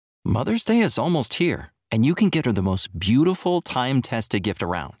Mother's Day is almost here, and you can get her the most beautiful time-tested gift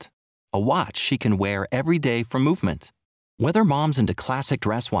around. A watch she can wear every day from Movement. Whether mom's into classic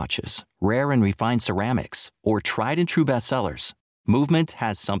dress watches, rare and refined ceramics, or tried and true bestsellers, Movement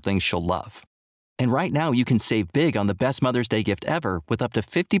has something she'll love. And right now you can save big on the best Mother's Day gift ever with up to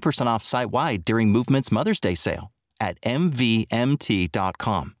 50% off site-wide during Movement's Mother's Day sale at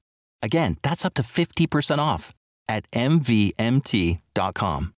MVMT.com. Again, that's up to 50% off at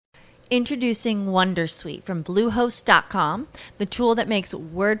MVMT.com. Introducing Wondersuite from Bluehost.com, the tool that makes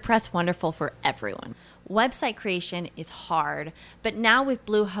WordPress wonderful for everyone. Website creation is hard, but now with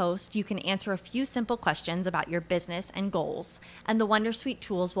Bluehost, you can answer a few simple questions about your business and goals, and the Wondersuite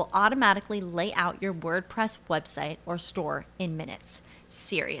tools will automatically lay out your WordPress website or store in minutes.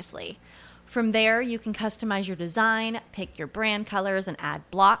 Seriously. From there, you can customize your design, pick your brand colors, and add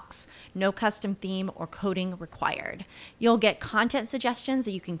blocks. No custom theme or coding required. You'll get content suggestions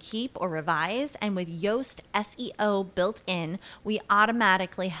that you can keep or revise, and with Yoast SEO built in, we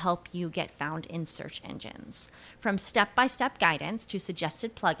automatically help you get found in search engines. From step-by-step guidance to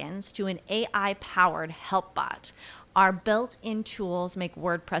suggested plugins to an AI-powered help bot, our built-in tools make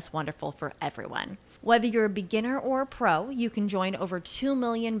WordPress wonderful for everyone. Whether you're a beginner or a pro, you can join over 2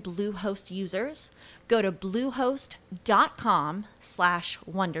 million Bluehost users. Go to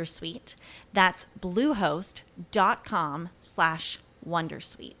bluehost.com/wondersuite. That's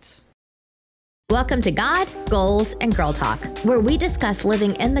bluehost.com/wondersuite. Welcome to God, Goals, and Girl Talk, where we discuss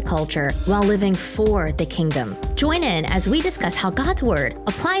living in the culture while living for the kingdom. Join in as we discuss how God's Word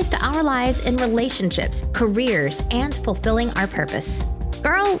applies to our lives in relationships, careers, and fulfilling our purpose.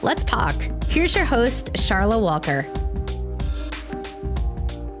 Girl, let's talk. Here's your host, Charla Walker.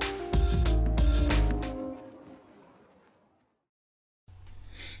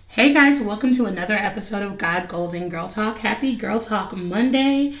 Hey guys, welcome to another episode of God, Goals, and Girl Talk. Happy Girl Talk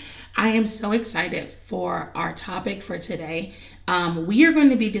Monday. I am so excited for our topic for today. We are going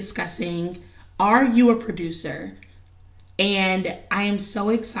to be discussing, are you a producer? And I am so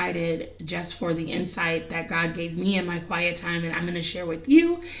excited just for the insight that God gave me in my quiet time, and I'm going to share with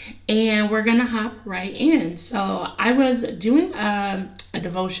you, and we're going to hop right in. So I was doing a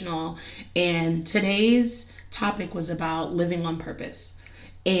devotional, and today's topic was about living on purpose.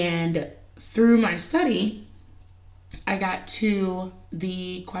 And through my study, I got to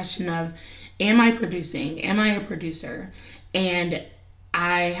the question of, am I producing? Am I a producer? And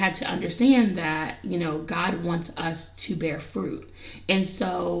I had to understand that, God wants us to bear fruit. And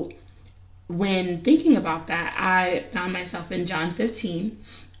so when thinking about that, I found myself in John 15,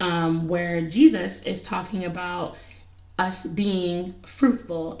 where Jesus is talking about us being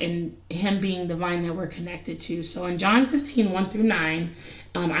fruitful and him being the vine that we're connected to. So in John 15, 1-9,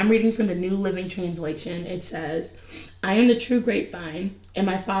 I'm reading from the New Living Translation. It says, I am the true grapevine, and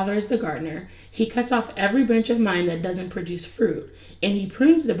my Father is the gardener. He cuts off every branch of mine that doesn't produce fruit, and he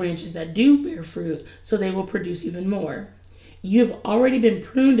prunes the branches that do bear fruit so they will produce even more. You have already been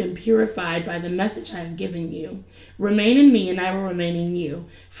pruned and purified by the message I have given you. Remain in me, and I will remain in you.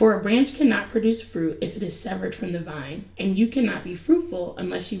 For a branch cannot produce fruit if it is severed from the vine, and you cannot be fruitful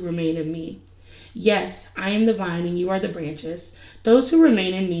unless you remain in me. Yes, I am the vine, and you are the branches. Those who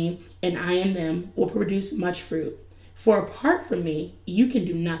remain in me, and I in them, will produce much fruit. For apart from me, you can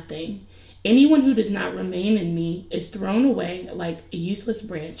do nothing. Anyone who does not remain in me is thrown away like a useless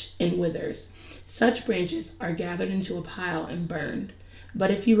branch and withers. Such branches are gathered into a pile and burned. But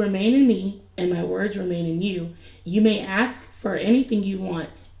if you remain in me, and my words remain in you, you may ask for anything you want,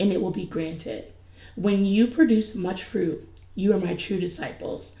 and it will be granted. When you produce much fruit, you are my true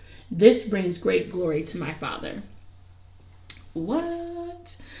disciples. This brings great glory to my Father.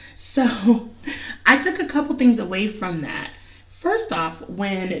 What? So I took a couple things away from that. First off,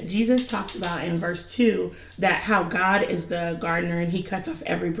 when Jesus talks about in verse 2 that how God is the gardener and he cuts off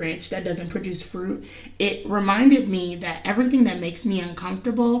every branch that doesn't produce fruit, it reminded me that everything that makes me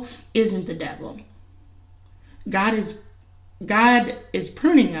uncomfortable isn't the devil. God is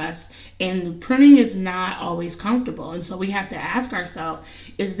pruning us, and pruning is not always comfortable. And so we have to ask ourselves,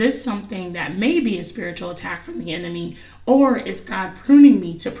 is this something that may be a spiritual attack from the enemy, or is God pruning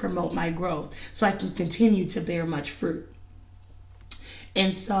me to promote my growth so I can continue to bear much fruit?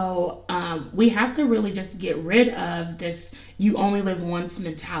 And so we have to really just get rid of this you only live once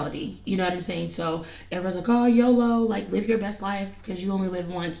mentality. You know what I'm saying? So everyone's like, oh, YOLO, like live your best life because you only live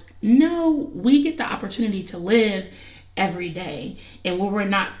once. No, we get the opportunity to live every day. And when we're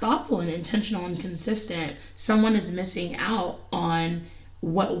not thoughtful and intentional and consistent, someone is missing out on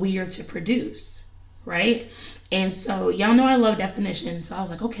what we are to produce, right? And so y'all know I love definitions. So I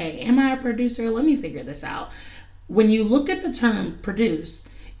was like, okay, am I a producer? Let me figure this out. When you look at the term produce,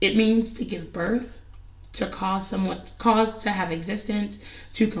 It means to give birth, to cause to have existence,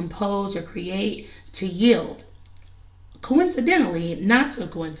 to compose or create, to yield. Coincidentally, not so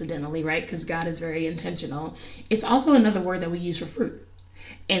coincidentally, right? Because God is very intentional. It's also another word that we use for fruit.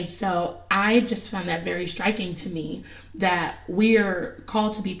 And so I just found that very striking to me, that we are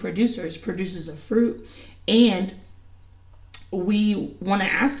called to be producers of fruit. And we want to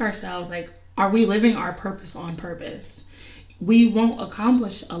ask ourselves, like, are we living our purpose on purpose? We won't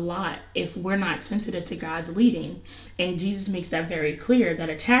accomplish a lot if we're not sensitive to God's leading. And Jesus makes that very clear, that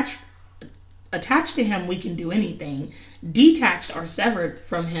attached to him, we can do anything. Detached or severed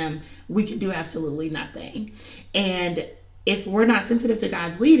from him, we can do absolutely nothing. And if we're not sensitive to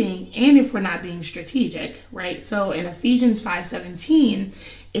God's leading, and if we're not being strategic, right? So in Ephesians 5:17,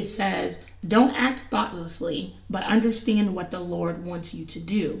 it says, don't act thoughtlessly, but understand what the Lord wants you to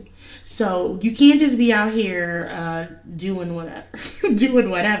do. So you can't just be out here doing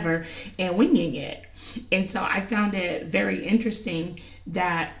whatever and winging it. And so I found it very interesting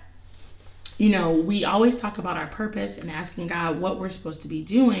that, we always talk about our purpose and asking God what we're supposed to be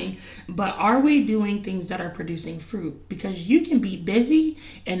doing, but are we doing things that are producing fruit? Because you can be busy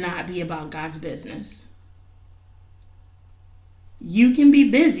and not be about God's business. You can be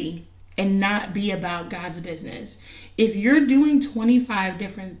busy and not be about God's business. If you're doing 25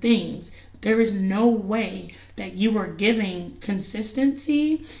 different things, there is no way that you are giving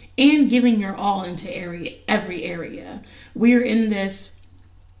consistency and giving your all into every area. We're in this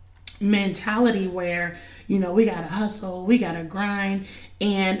mentality where, we gotta hustle, we gotta grind,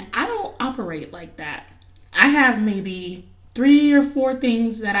 and I don't operate like that. I have maybe 3 or 4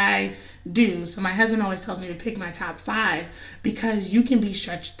 things that I do. So my husband always tells me to pick my top 5, because you can be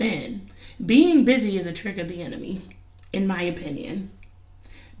stretched thin. Being busy is a trick of the enemy, in my opinion,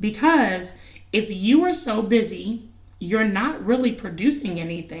 because if you are so busy, you're not really producing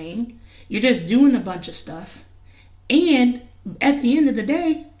anything. You're just doing a bunch of stuff. And at the end of the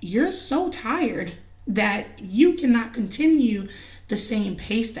day, you're so tired that you cannot continue the same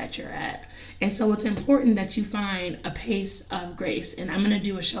pace that you're at. And so it's important that you find a pace of grace. And I'm going to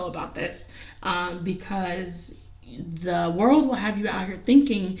do a show about this because the world will have you out here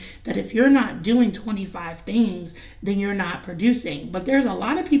thinking that if you're not doing 25 things, then you're not producing. But there's a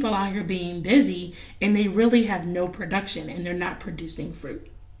lot of people out here being busy and they really have no production and they're not producing fruit.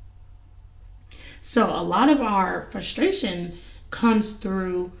 So a lot of our frustration comes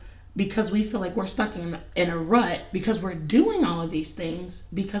through because we feel like we're stuck in a rut because we're doing all of these things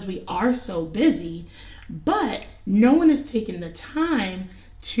because we are so busy, but no one is taking the time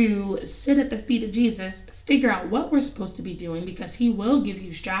to sit at the feet of Jesus, figure out what we're supposed to be doing, because he will give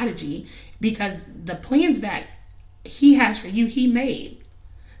you strategy, because the plans that he has for you, he made.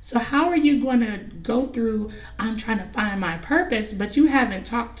 So how are you going to go through, I'm trying to find my purpose, but you haven't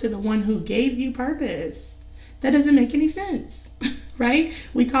talked to the one who gave you purpose? That doesn't make any sense, right?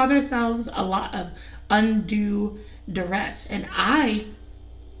 We cause ourselves a lot of undue duress. And I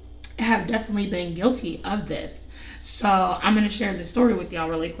have definitely been guilty of this. So I'm going to share this story with y'all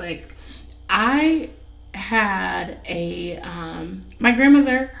really quick. I had my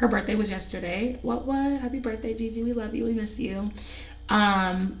grandmother, her birthday was yesterday. What? Happy birthday, Gigi. We love you. We miss you.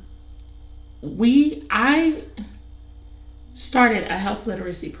 I started a health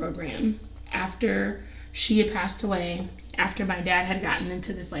literacy program after she had passed away, after my dad had gotten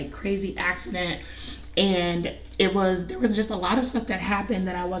into this like crazy accident. And there was just a lot of stuff that happened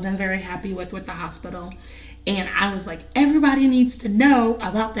that I wasn't very happy with the hospital. And I was like, everybody needs to know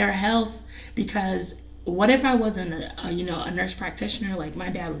about their health, because what if I wasn't a nurse practitioner? Like, my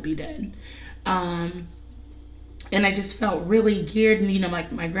dad would be dead. And I just felt really geared. And,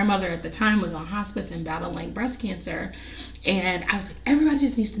 like my grandmother at the time was on hospice and battling breast cancer. And I was like, everybody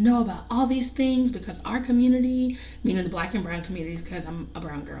just needs to know about all these things, because our community, meaning the Black and brown communities, because I'm a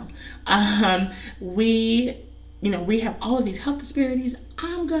brown girl, we have all of these health disparities.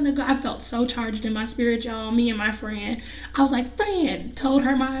 I'm gonna go. I felt so charged in my spirit, y'all. Me and my friend, I was like, told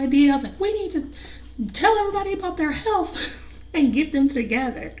her my idea. I was like, we need to tell everybody about their health and get them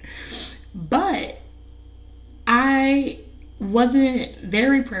together. But I wasn't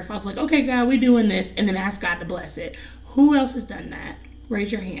very prayerful. I was like, okay, God, we're doing this, and then ask God to bless it. Who else has done that?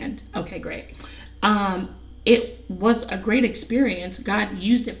 Raise your hand. Okay, great. It was a great experience. God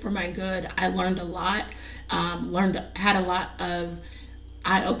used it for my good. I learned a lot. Had a lot of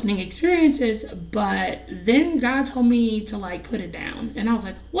eye-opening experiences, but then God told me to like put it down. And I was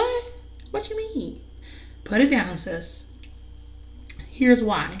like, what? What you mean? Put it down, sis. Here's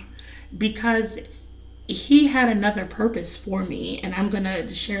why. Because he had another purpose for me. And I'm going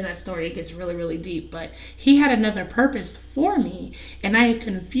to share that story. It gets really, really deep. But he had another purpose for me. And I had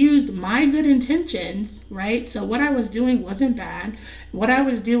confused my good intentions, right? So what I was doing wasn't bad. What I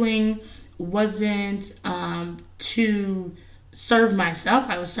was doing wasn't to serve myself.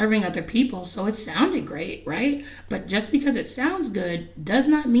 I was serving other people. So it sounded great, right? But just because it sounds good does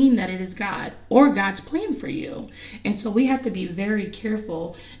not mean that it is God or God's plan for you. And so we have to be very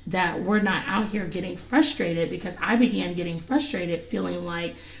careful that we're not out here getting frustrated, because I began getting frustrated feeling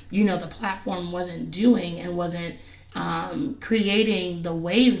like, the platform wasn't doing and wasn't creating the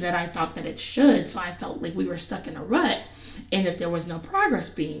wave that I thought that it should. So I felt like we were stuck in a rut and that there was no progress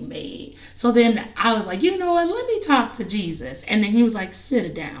being made. So then I was like, you know what, let me talk to Jesus. And then he was like, sit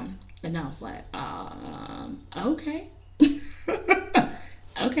it down. And I was like, okay.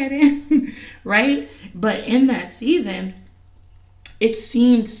 Okay then, right? But in that season, it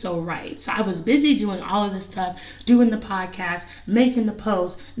seemed so right. So I was busy doing all of this stuff, doing the podcast, making the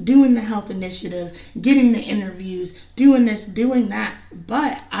posts, doing the health initiatives, getting the interviews, doing this, doing that.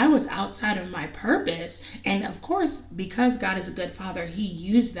 But I was outside of my purpose. And of course, because God is a good father, he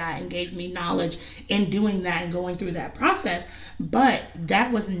used that and gave me knowledge in doing that and going through that process. But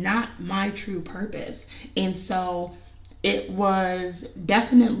that was not my true purpose. And so it was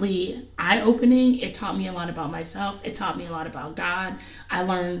definitely eye-opening. It taught me a lot about myself. It taught me a lot about God. I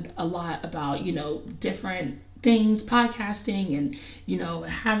learned a lot about, different things, podcasting and,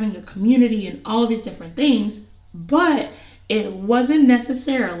 having a community and all of these different things. But it wasn't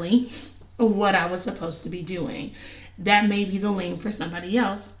necessarily what I was supposed to be doing. That may be the lane for somebody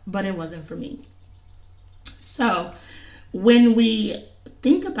else, but it wasn't for me. So when we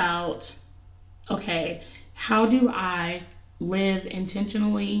think about, okay, how do I live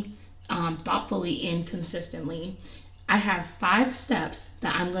intentionally, thoughtfully, and consistently? I have 5 steps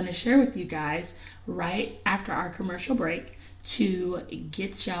that I'm going to share with you guys right after our commercial break to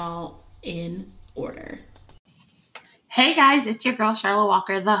get y'all in order. Hey guys, it's your girl Charlotte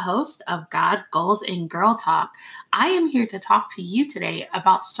Walker, the host of God, Goals, and Girl Talk. I am here to talk to you today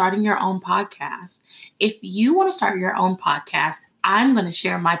about starting your own podcast. If you want to start your own podcast, I'm going to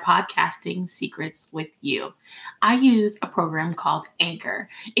share my podcasting secrets with you. I use a program called Anchor.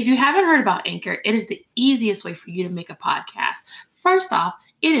 If you haven't heard about Anchor, it is the easiest way for you to make a podcast. First off,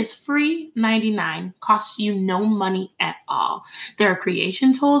 it is free 99, costs you no money at all. There are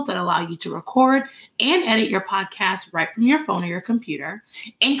creation tools that allow you to record and edit your podcast right from your phone or your computer.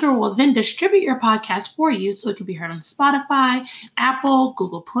 Anchor will then distribute your podcast for you so it can be heard on Spotify, Apple,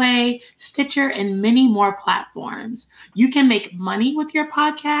 Google Play, Stitcher, and many more platforms. You can make money with your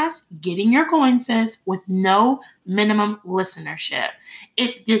podcast, getting your coin, sis, with no minimum listenership.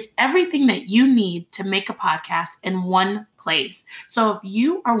 It is everything that you need to make a podcast in one place. So if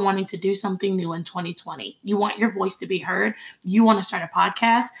you are wanting to do something new in 2020, you want your voice to be heard, you want to start a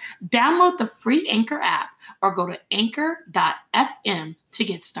podcast, download the free Anchor app or go to anchor.fm to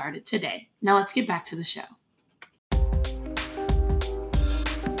get started today. Now let's get back to the show.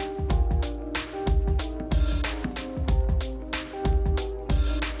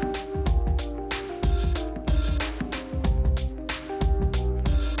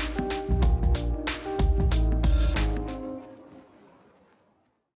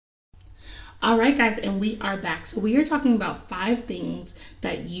 All right, guys, and we are back. So we are talking about 5 things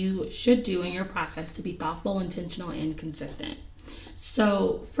that you should do in your process to be thoughtful, intentional, and consistent.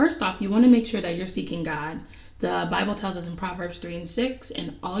 So first off, you want to make sure that you're seeking God. The Bible tells us in Proverbs 3:6,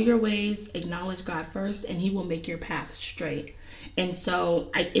 in all your ways, acknowledge God first, and he will make your path straight. And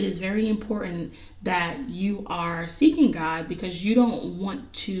so it is very important that you are seeking God, because you don't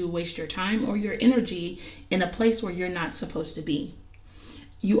want to waste your time or your energy in a place where you're not supposed to be.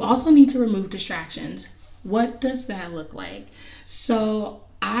 You also need to remove distractions. What does that look like? So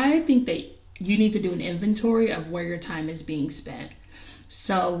I think that you need to do an inventory of where your time is being spent.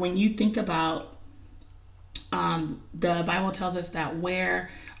 So when you think about, the Bible tells us that where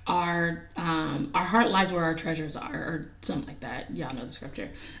our heart lies where our treasures are, or something like that. Y'all know the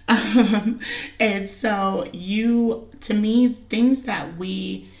scripture. And so to me, things that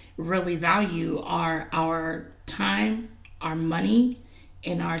we really value are our time, our money,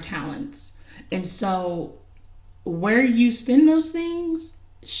 and our talents. And so where you spend those things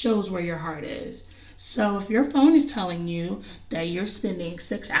shows where your heart is. So if your phone is telling you that you're spending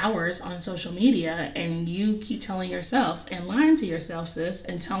 6 hours on social media, and you keep telling yourself and lying to yourself, sis,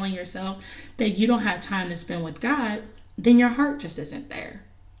 and telling yourself that you don't have time to spend with God, then your heart just isn't there.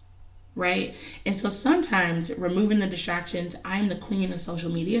 Right? And so sometimes removing the distractions, I'm the queen of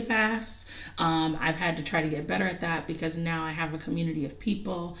social media fasts. I've had to try to get better at that, because now I have a community of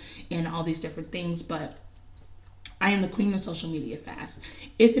people and all these different things. But I am the queen of social media fast.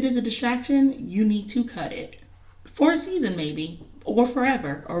 If it is a distraction, you need to cut it for a season maybe, or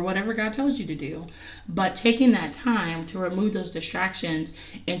forever, or whatever God tells you to do. But taking that time to remove those distractions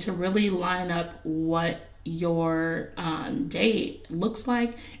and to really line up what your day looks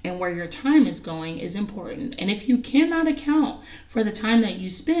like and where your time is going is important. And if you cannot account for the time that you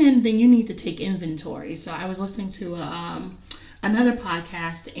spend, then you need to take inventory. So I was listening to another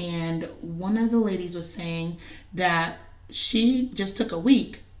podcast, and one of the ladies was saying that she just took a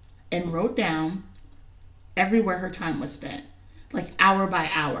week and wrote down everywhere her time was spent, like hour by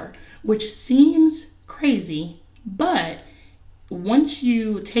hour, which seems crazy, but once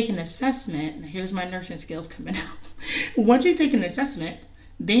you take an assessment, here's my nursing skills coming out. Once you take an assessment,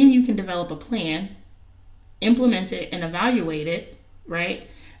 then you can develop a plan, implement it, and evaluate it, right?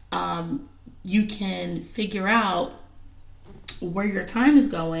 You can figure out where your time is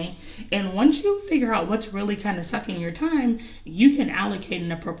going. And once you figure out what's really kind of sucking your time, you can allocate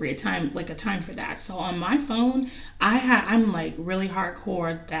an appropriate time, like a time for that. So on my phone, I'm like really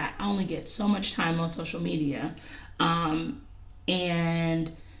hardcore that I only get so much time on social media.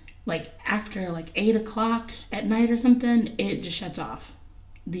 And like after like 8 o'clock at night or something, it just shuts off.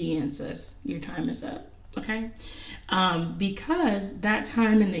 The end, sis. Your time is up. Okay? Because that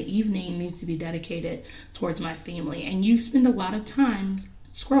time in the evening needs to be dedicated towards my family. And you spend a lot of time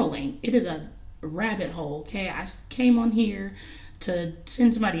scrolling. It is a rabbit hole. Okay? I came on here to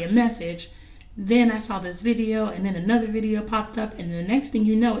send somebody a message. Then I saw this video, and then another video popped up, and the next thing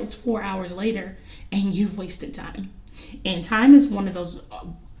you know, it's 4 hours later, and you've wasted time. And time is one of those,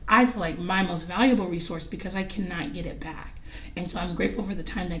 I feel like, my most valuable resource because I cannot get it back. And so I'm grateful for the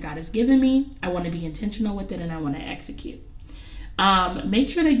time that God has given me. I want to be intentional with it, and I want to execute. Make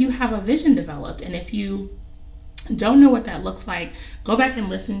sure that you have a vision developed. And if you don't know what that looks like, go back and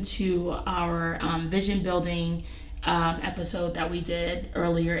listen to our vision building episode that we did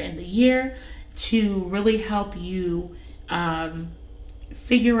earlier in the year to really help you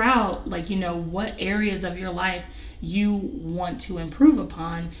figure out, like, you know, what areas of your life you want to improve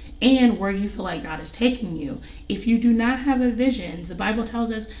upon and where you feel like God is taking you. If you do not have a vision, the Bible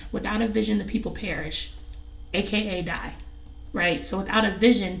tells us without a vision, the people perish, aka die, right? So without a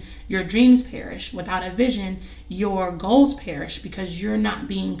vision, your dreams perish. Without a vision, your goals perish because you're not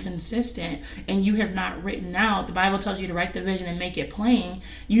being consistent and you have not written out. The Bible tells you to write the vision and make it plain.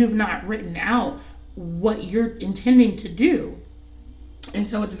 You have not written out what you're intending to do. And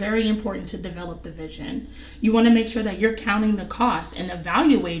so it's very important to develop the vision. You want to make sure that you're counting the cost and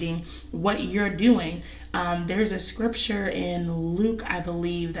evaluating what you're doing. There's a scripture in Luke, I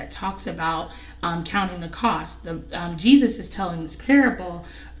believe, that talks about counting the cost. Jesus is telling this parable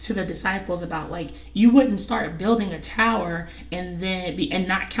to the disciples about, like, you wouldn't start building a tower and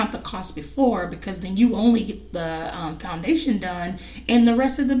not count the cost before, because then you only get the foundation done and the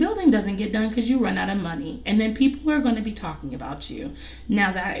rest of the building doesn't get done because you run out of money, and then people are going to be talking about you.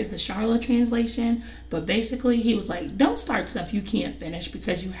 Now that is the Charlotte translation, but basically he was like, don't start stuff you can't finish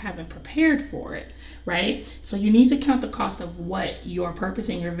because you haven't prepared for it, right? So you need to count the cost of what your purpose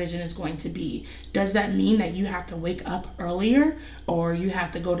and your vision is going to be. Does that mean that you have to wake up earlier or you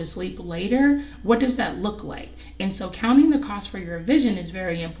have to go to sleep later? What does that look like? And so counting the cost for your vision is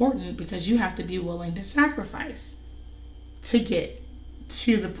very important because you have to be willing to sacrifice to get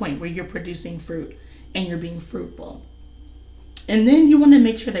to the point where you're producing fruit and you're being fruitful. And then you want to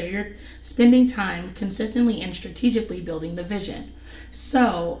make sure that you're spending time consistently and strategically building the vision.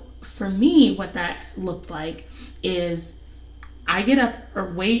 So for me, what that looked like is I get up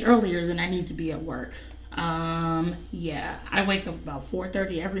way earlier than I need to be at work. I wake up about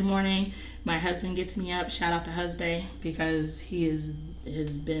 4:30 every morning. My husband gets me up. Shout out to husband, because he has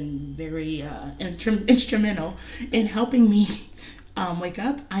been very instrumental in helping me wake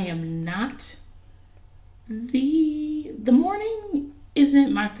up. I am not the morning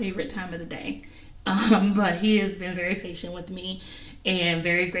isn't my favorite time of the day, but he has been very patient with me and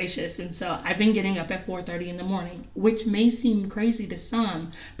very gracious. And so I've been getting up at 4:30 in the morning, which may seem crazy to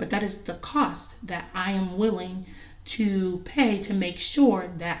some, but that is the cost that I am willing to pay to make sure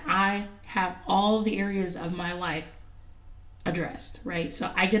that I have all the areas of my life addressed, right?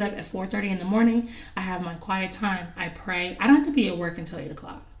 So I get up at 4:30 in the morning. I have my quiet time. I pray. I don't have to be at work until 8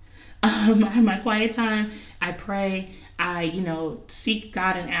 o'clock. I have my quiet time. I pray. I, seek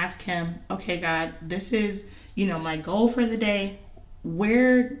God and ask him, okay, God, this is, my goal for the day.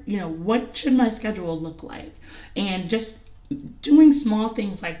 Where, what should my schedule look like? And just doing small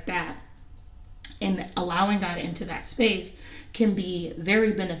things like that and allowing God into that space can be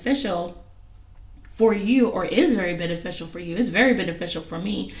very beneficial for you, or is very beneficial for you, is very beneficial for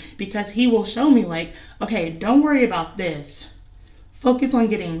me, because he will show me like, okay, don't worry about this. Focus on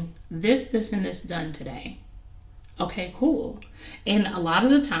getting this, and this done today. Okay, cool. And a lot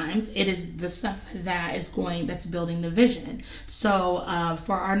of the times it is the stuff that's building the vision. So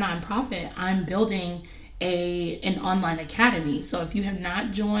for our nonprofit, I'm building an online academy. So if you have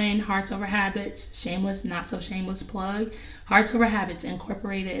not joined Hearts Over Habits, shameless, not so shameless plug, Hearts Over Habits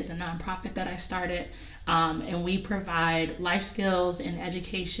Incorporated is a nonprofit that I started. And we provide life skills and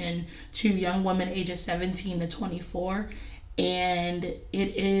education to young women ages 17 to 24. And it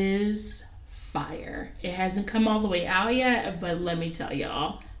is fire. It hasn't come all the way out yet, but let me tell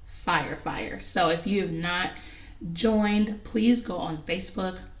y'all, fire. So if you have not joined, please go on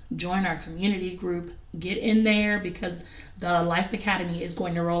Facebook, join our community group, get in there, because the Life Academy is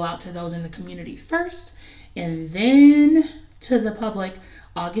going to roll out to those in the community first, and then to the public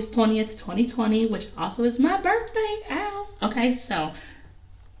August 20th, 2020, which also is my birthday. Ow. Okay, so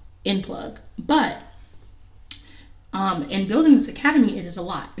in plug. But in building this academy, it is a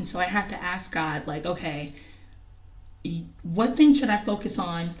lot. And so I have to ask God, like, okay, what thing should I focus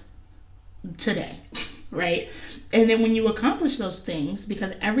on today? Right? And then when you accomplish those things,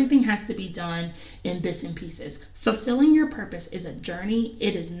 because everything has to be done in bits and pieces, fulfilling your purpose is a journey.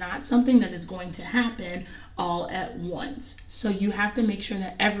 It is not something that is going to happen all at once. So you have to make sure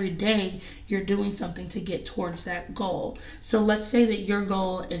that every day you're doing something to get towards that goal. So let's say that your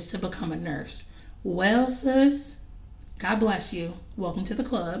goal is to become a nurse. Well, sis, God bless you. Welcome to the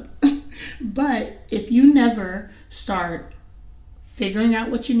club. But if you never start figuring out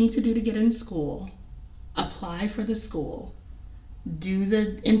what you need to do to get in school, apply for the school, do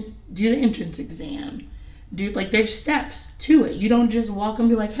the entrance exam, there's steps to it. You don't just walk and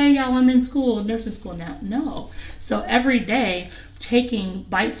be like, hey y'all, I'm in school, nursing school now. No. So every day taking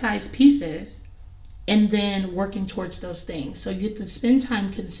bite-sized pieces and then working towards those things. So you have to spend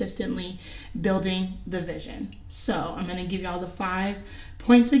time consistently building the vision. So I'm going to give y'all the 5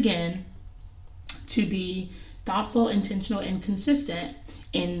 points again to be thoughtful, intentional, and consistent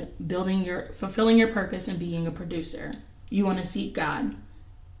in fulfilling your purpose and being a producer. You want to seek God.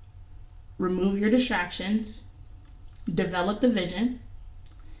 Remove your distractions. Develop the vision.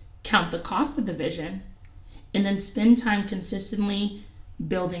 Count the cost of the vision. And then spend time consistently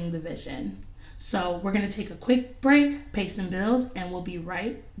building the vision. So we're going to take a quick break, pay some bills, and we'll be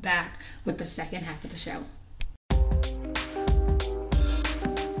right back with the second half of the show.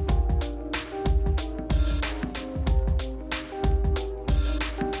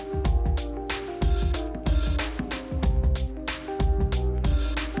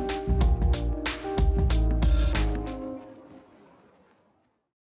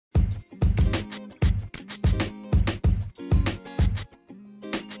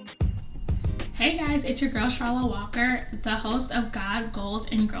 Hey guys, it's your girl Charlotte Walker, the host of God, Goals,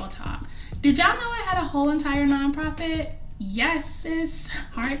 and Girl Talk. Did y'all know I had a whole entire nonprofit? Yes, it's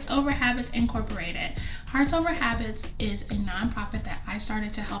Hearts Over Habits Incorporated. Hearts Over Habits is a nonprofit that I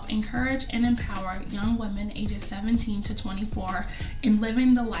started to help encourage and empower young women ages 17 to 24 in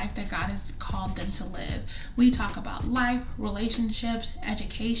living the life that God has called them to live. We talk about life, relationships,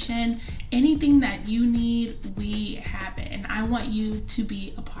 education, anything that you need, we have it. And I want you to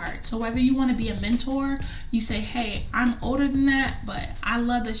be a part. So whether you want to be a mentor, you say, hey, I'm older than that, but I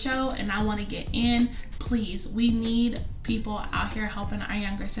love the show and I want to get in. Please, we need people out here helping our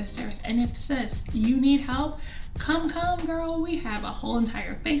younger sisters. And if sis, you need help, come girl. We have a whole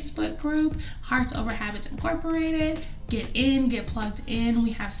entire Facebook group, Hearts Over Habits Incorporated. Get in, get plugged in. We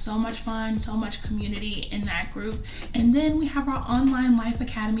have so much fun, so much community in that group. And then we have our online Life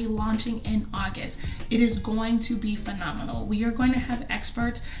Academy launching in August. It is going to be phenomenal. We are going to have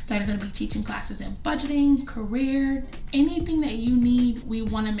experts that are going to be teaching classes in budgeting, career, anything that you need. We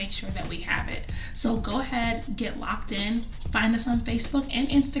want to make sure that we have it. So go ahead, get locked in. Find us on Facebook and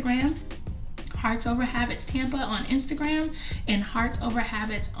Instagram. Hearts Over Habits Tampa on Instagram and Hearts Over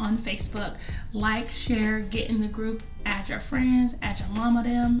Habits on Facebook. Like, share, get in the group, add your friends, add your mama,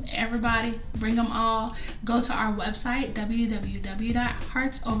 them, everybody, bring them all. Go to our website,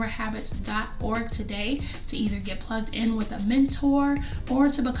 www.heartsoverhabits.org today to either get plugged in with a mentor or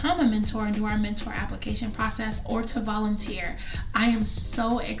to become a mentor and do our mentor application process or to volunteer. I am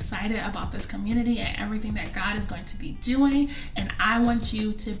so excited about this community and everything that God is going to be doing, and I want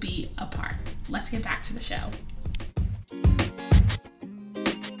you to be a part. Let's get back to the show.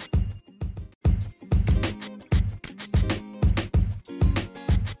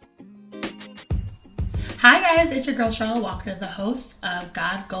 Hi guys, it's your girl Charlotte Walker, the host of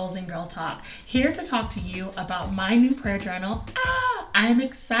God, Goals, and Girl Talk, here to talk to you about my new prayer journal. I I am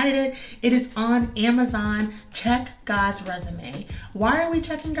excited. It is on Amazon. Check God's Resume. Why are we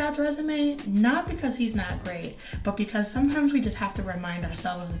checking God's resume? Not because he's not great, but because sometimes we just have to remind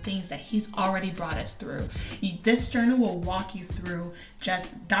ourselves of the things that he's already brought us through. This journal will walk you through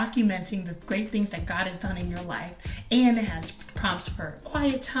just documenting the great things that God has done in your life. And it has prompts for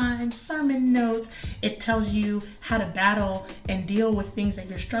quiet time, sermon notes. It tells you how to battle and deal with things that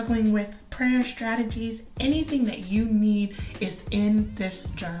you're struggling with, prayer strategies. Anything that you need is in this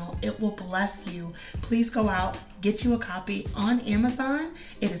journal. It will bless you. Please go out, get you a copy on Amazon.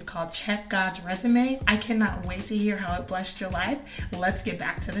 It is called Check God's Resume. I cannot wait to hear how it blessed your life. Let's get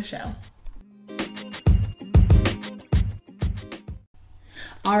back to the show.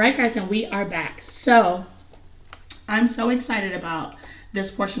 All right, guys, and we are back. So I'm so excited about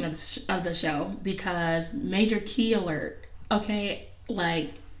this portion of the show because major key alert. Okay,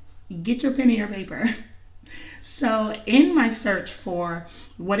 like get your pen and your paper. So in my search for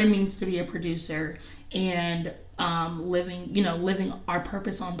what it means to be a producer and living our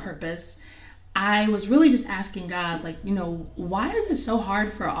purpose on purpose, I was really just asking God, why is it so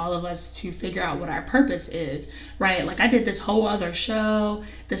hard for all of us to figure out what our purpose is, right? Like I did this whole other show,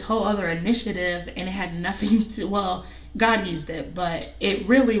 this whole other initiative, and it had nothing to, well, God used it, but it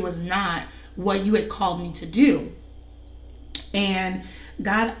really was not what you had called me to do. And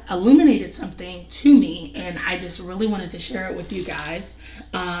God illuminated something to me, and I just really wanted to share it with you guys.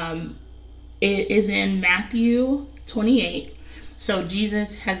 It is in Matthew 28. So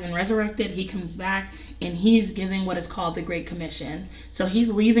Jesus has been resurrected, he comes back, and he's giving what is called the Great Commission. So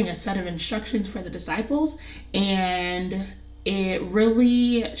he's leaving a set of instructions for the disciples, and it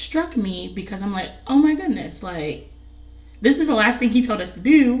really struck me because I'm like, oh my goodness, this is the last thing he told us to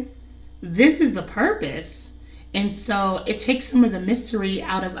do. This is the purpose. And so it takes some of the mystery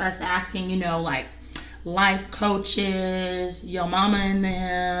out of us asking, life coaches, your mama and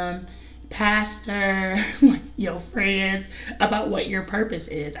them, pastor, your friends, about what your purpose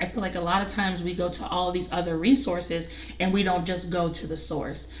is. I feel like a lot of times we go to all of these other resources and we don't just go to the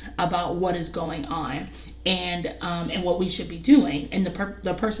source about what is going on and what we should be doing. And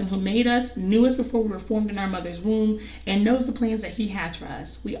the person who made us knew us before we were formed in our mother's womb and knows the plans that he has for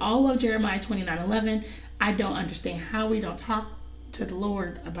us. We all love Jeremiah 29:11. I don't understand how we don't talk to the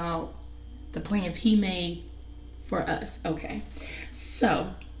Lord about the plans he made for us. Okay,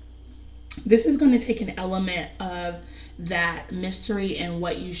 so this is going to take an element of that mystery and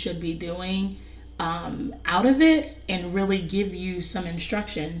what you should be doing out of it and really give you some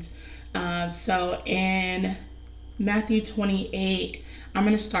instructions. So in Matthew 28, I'm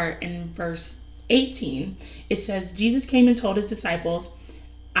going to start in verse 18. It says, Jesus came and told his disciples,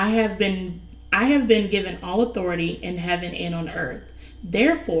 I have been given all authority in heaven and on earth.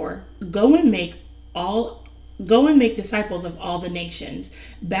 Therefore, go and make disciples of all the nations,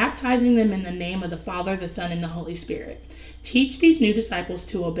 baptizing them in the name of the Father, the Son, and the Holy Spirit. Teach these new disciples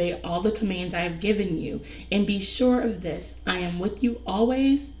to obey all the commands I have given you, and be sure of this, I am with you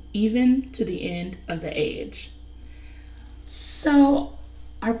always, even to the end of the age. So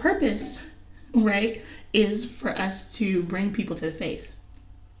our purpose, right, is for us to bring people to the faith,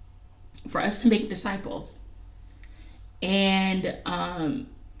 for us to make disciples. And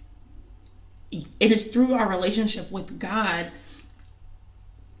it is through our relationship with God,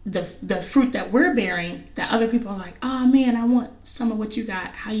 the fruit that we're bearing, that other people are like, oh man, I want some of what you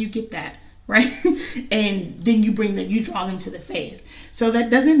got. How you get that, right? And then you draw them to the faith. So that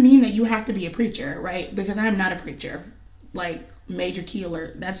doesn't mean that you have to be a preacher, right? Because I'm not a preacher. Major key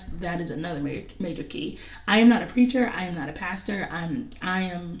alert. That is another major key. I am not a preacher. I am not a pastor. I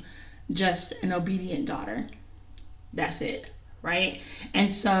am just an obedient daughter. That's it, right?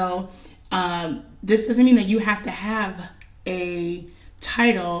 And so this doesn't mean that you have to have a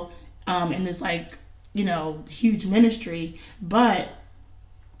title in this huge ministry, but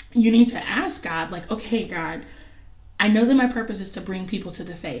you need to ask God, okay, God, I know that my purpose is to bring people to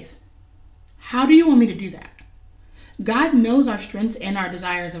the faith. How do you want me to do that? God knows our strengths and our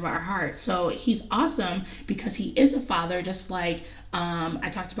desires of our heart. So he's awesome because he is a father, just like I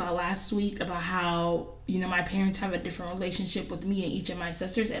talked about last week about how, my parents have a different relationship with me and each of my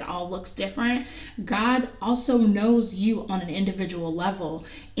sisters. It all looks different. God also knows you on an individual level,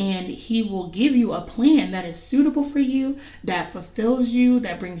 and he will give you a plan that is suitable for you, that fulfills you,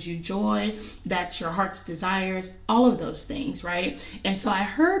 that brings you joy, that's your heart's desires, all of those things, right? And so I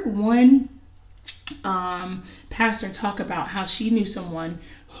heard one pastor talk about how she knew someone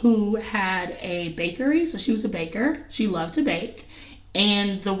who had a bakery. So she was a baker. She loved to bake.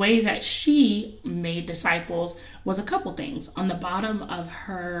 And the way that she made disciples was a couple things. On the bottom of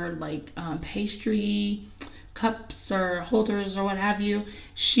her pastry cups or holders or what have you,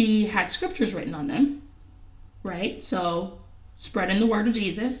 she had scriptures written on them, right? So spreading the word of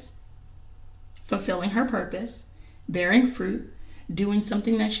Jesus, fulfilling her purpose, bearing fruit, doing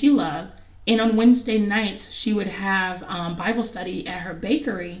something that she loved. And on Wednesday nights, she would have Bible study at her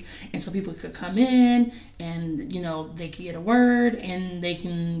bakery. And so people could come in and, they could get a word and they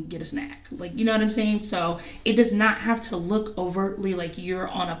can get a snack. Like, you know what I'm saying? So it does not have to look overtly like you're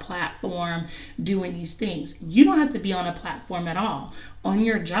on a platform doing these things. You don't have to be on a platform at all. On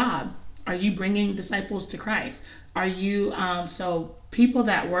your job, are you bringing disciples to Christ? Are you, so people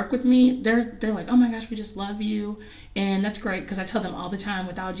that work with me, they're like, oh my gosh, we just love you. And that's great, because I tell them all the time,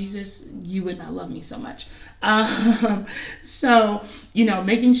 without Jesus, you would not love me so much. So,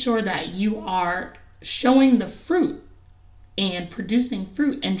 making sure that you are showing the fruit and producing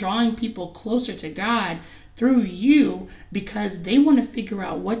fruit and drawing people closer to God through you, because they want to figure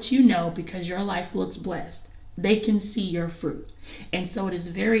out what you know, because your life looks blessed. They can see your fruit. And so it is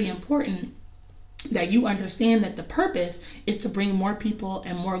very important that you understand that the purpose is to bring more people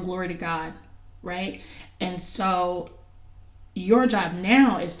and more glory to God, right? And so your job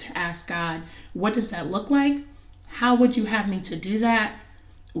now is to ask God, what does that look like? How would you have me to do that?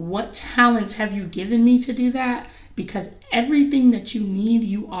 What talents have you given me to do that? Because everything that you need,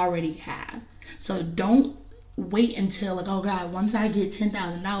 you already have. So don't wait until like, oh God, once I get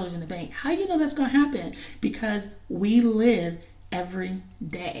 $10,000 in the bank. How do you know that's going to happen? Because we live every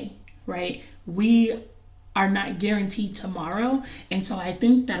day. Right? We are not guaranteed tomorrow. And so I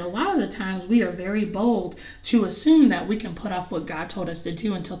think that a lot of the times we are very bold to assume that we can put off what God told us to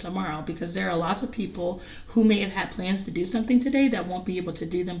do until tomorrow, because there are lots of people who may have had plans to do something today that won't be able to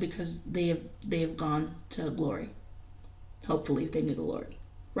do them because they have gone to glory. Hopefully, if they knew the Lord,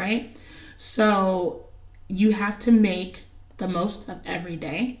 right? So you have to make the most of every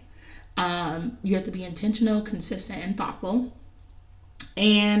day. You have to be intentional, consistent, and thoughtful.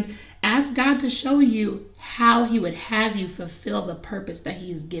 And ask God to show you how he would have you fulfill the purpose that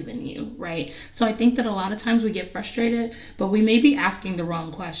he has given you, right? So I think that a lot of times we get frustrated, but we may be asking the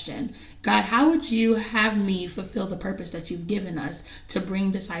wrong question. God, how would you have me fulfill the purpose that you've given us to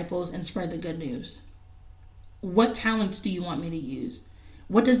bring disciples and spread the good news? What talents do you want me to use?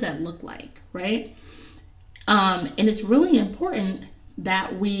 What does that look like, right? And it's really important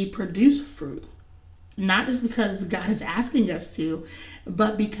that we produce fruit. Not just because God is asking us to,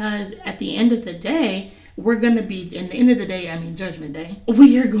 but because at the end of the day, we're going to be, in the end of the day, I mean, Judgment Day,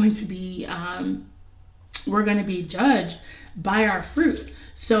 we are going to be, we're going to be judged by our fruit.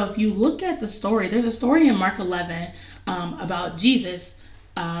 So if you look at the story, there's a story in Mark 11 about Jesus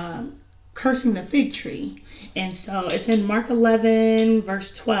cursing the fig tree. And so it's in Mark 11,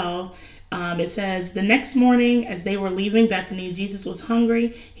 verse 12. It says, the next morning as they were leaving Bethany, Jesus was hungry.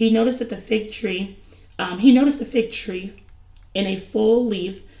 He noticed the fig tree in a full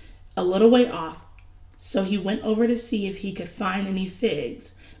leaf a little way off. So he went over to see if he could find any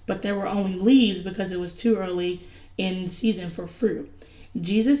figs, but there were only leaves because it was too early in season for fruit.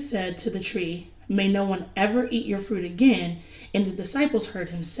 Jesus said to the tree, may no one ever eat your fruit again. And the disciples heard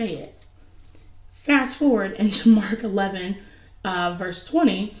him say it. Fast forward into Mark 11, verse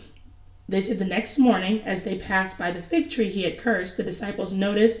 20. They said the next morning, as they passed by the fig tree he had cursed, the disciples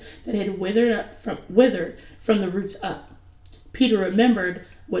noticed that it had withered from the roots up. Peter remembered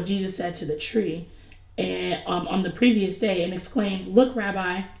what Jesus said to the tree and on the previous day and exclaimed, look,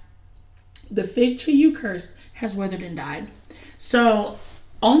 Rabbi, the fig tree you cursed has withered and died. So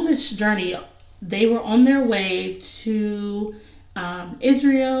on this journey, they were on their way to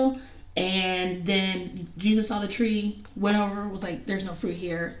Israel, and then Jesus saw the tree, went over, was like, there's no fruit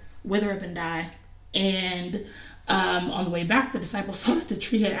here. Wither up and die. And on the way back, the disciples saw that the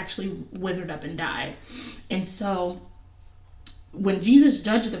tree had actually withered up and died. And so when Jesus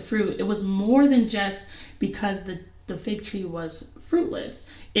judged the fruit, it was more than just because the fig tree was fruitless.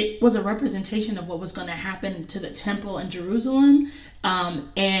 It was a representation of what was going to happen to the temple in Jerusalem.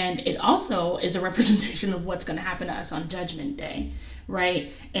 And it also is a representation of what's going to happen to us on Judgment Day.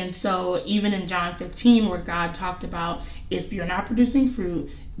 Right? And so even in John 15, where God talked about if you're not producing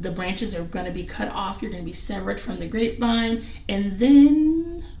fruit, the branches are going to be cut off. You're going to be severed from the grapevine. And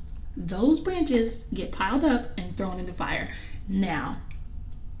then those branches get piled up and thrown in the fire. Now,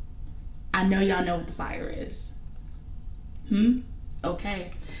 I know y'all know what the fire is.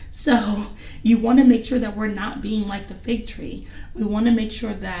 Okay. So you want to make sure that we're not being like the fig tree. We want to make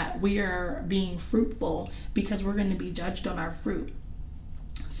sure that we are being fruitful, because we're going to be judged on our fruit.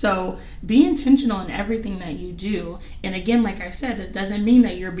 So be intentional in everything that you do. And again, like I said, it doesn't mean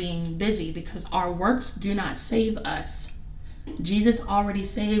that you're being busy, because our works do not save us. Jesus already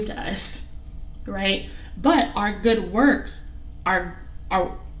saved us. right? But our good works are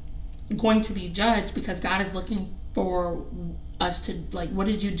going to be judged because God is looking for us to, like, what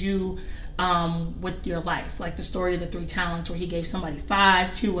did you do with your life? Like the story of the 3 talents where he gave somebody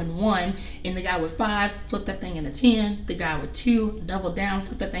 5, 2, and 1, and the guy with 5 flipped that thing into 10. The guy with 2 doubled down,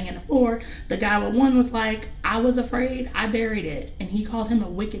 flipped that thing into 4. The guy with 1 was like, I was afraid, I buried it, and he called him a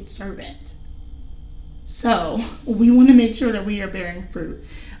wicked servant. So we want to make sure that we are bearing fruit.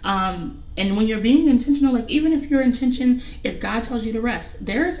 And when you're being intentional, like even if your intention, if God tells you to rest,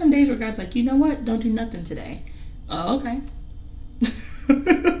 there are some days where God's like, you know what? Don't do nothing today. Oh, okay.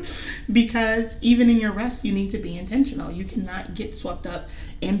 Because even in your rest, you need to be intentional. You cannot get swept up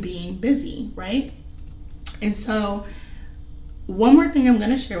in being busy, right? And so one more thing I'm going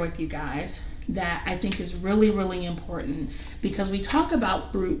to share with you guys that I think is really, really important, because we talk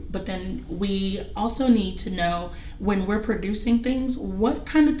about fruit, but then we also need to know when we're producing things, what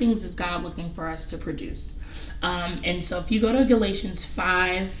kind of things is God looking for us to produce? And so if you go to Galatians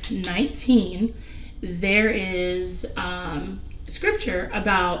 5:19, there is scripture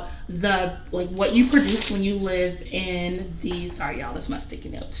about what you produce when you live in the, sorry y'all, that's my sticky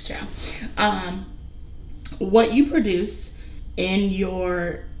notes, child. What you produce in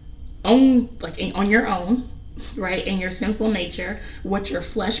your own, on your own, right, in your sinful nature, what your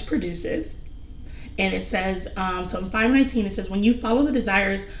flesh produces. And it says, so in 5:19 it says, when you follow the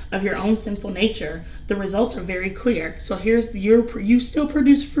desires of your own sinful nature, the results are very clear. So here's you still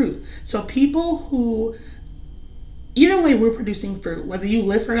produce fruit. So people who, either way, we're producing fruit, whether you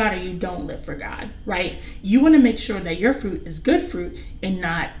live for God or you don't live for God, right? You want to make sure that your fruit is good fruit and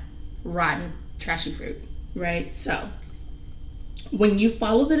not rotten, trashy fruit, right? So when you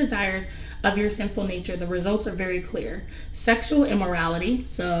follow the desires of your sinful nature, the results are very clear. Sexual immorality,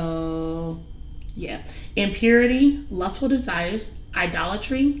 so yeah, impurity, lustful desires,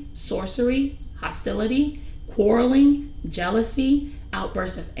 idolatry, sorcery, hostility, quarreling, jealousy,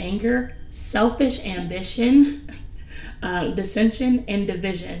 outbursts of anger, selfish ambition, dissension and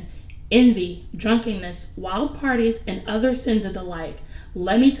division, envy, drunkenness, wild parties, and other sins of the like.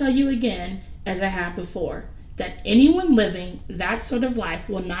 Let me tell you again, as I have before, that anyone living that sort of life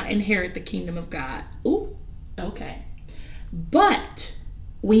will not inherit the kingdom of God. Ooh, okay. But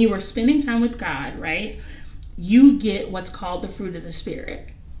when you are spending time with God, right, you get what's called the fruit of the Spirit.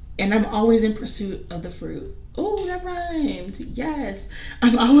 And I'm always in pursuit of the fruit. Oh, that rhymed. Yes.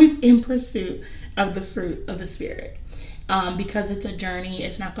 I'm always in pursuit of the fruit of the Spirit. Because it's a journey.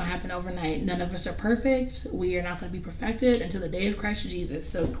 It's not going to happen overnight. None of us are perfect. We are not going to be perfected until the day of Christ Jesus.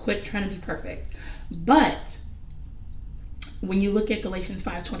 So quit trying to be perfect. But when you look at Galatians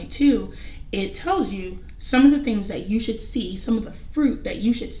 5:22, it tells you some of the things that you should see, some of the fruit that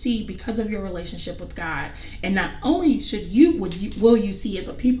you should see because of your relationship with God. And not only will you see it,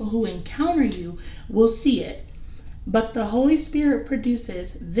 but people who encounter you will see it. But the Holy Spirit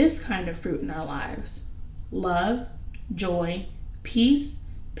produces this kind of fruit in our lives: love, joy, peace,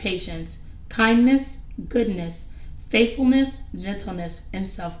 patience, kindness, goodness, faithfulness, gentleness, and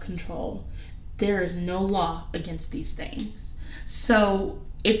self-control. There is no law against these things. So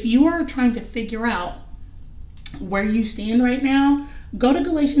if you are trying to figure out where you stand right now, go to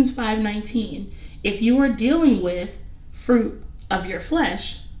Galatians 5:19. If you are dealing with fruit of your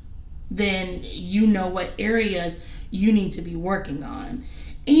flesh, then you know what areas you need to be working on.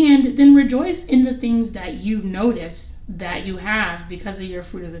 And then rejoice in the things that you've noticed that you have because of your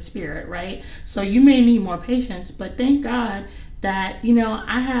fruit of the Spirit, right? So you may need more patience, but thank God that,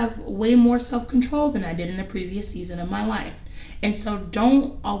 I have way more self-control than I did in the previous season of my life. And so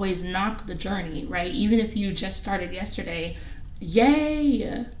don't always knock the journey, right? Even if you just started yesterday,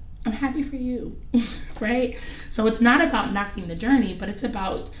 yay, I'm happy for you, right? So it's not about knocking the journey, but it's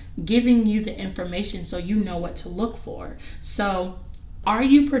about giving you the information so you know what to look for. So are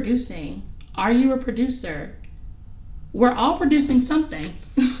you producing? Are you a producer? We're all producing something,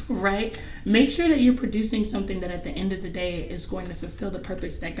 right? Make sure that you're producing something that at the end of the day is going to fulfill the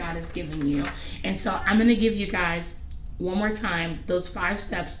purpose that God has given you. And so I'm going to give you guys one more time those 5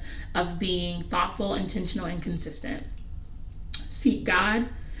 steps of being thoughtful, intentional, and consistent. Seek God,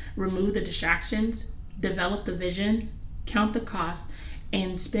 remove the distractions, develop the vision, count the cost,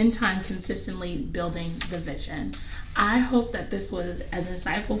 and spend time consistently building the vision. I hope that this was as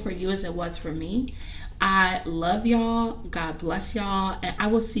insightful for you as it was for me. I love y'all. God bless y'all. And I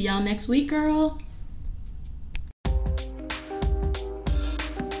will see y'all next week, girl.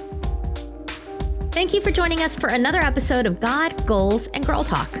 Thank you for joining us for another episode of God, Goals, and Girl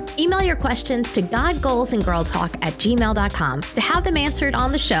Talk. Email your questions to godgoalsandgirltalk@gmail.com to have them answered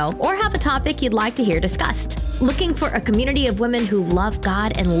on the show or have a topic you'd like to hear discussed. Looking for a community of women who love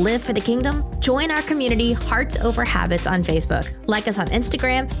God and live for the kingdom? Join our community, Hearts Over Habits, on Facebook. Like us on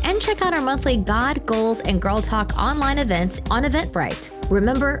Instagram and check out our monthly God, Goals, and Girl Talk online events on Eventbrite.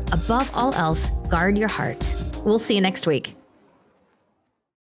 Remember, above all else, guard your heart. We'll see you next week.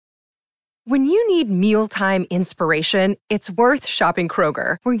 When you need mealtime inspiration, it's worth shopping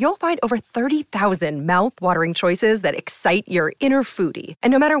Kroger, where you'll find over 30,000 mouth-watering choices that excite your inner foodie.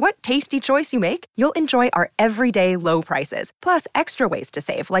 And no matter what tasty choice you make, you'll enjoy our everyday low prices, plus extra ways to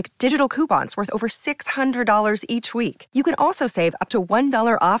save, like digital coupons worth over $600 each week. You can also save up to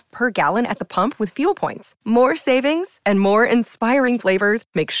 $1 off per gallon at the pump with fuel points. More savings and more inspiring flavors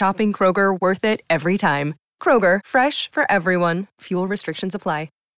make shopping Kroger worth it every time. Kroger, fresh for everyone. Fuel restrictions apply.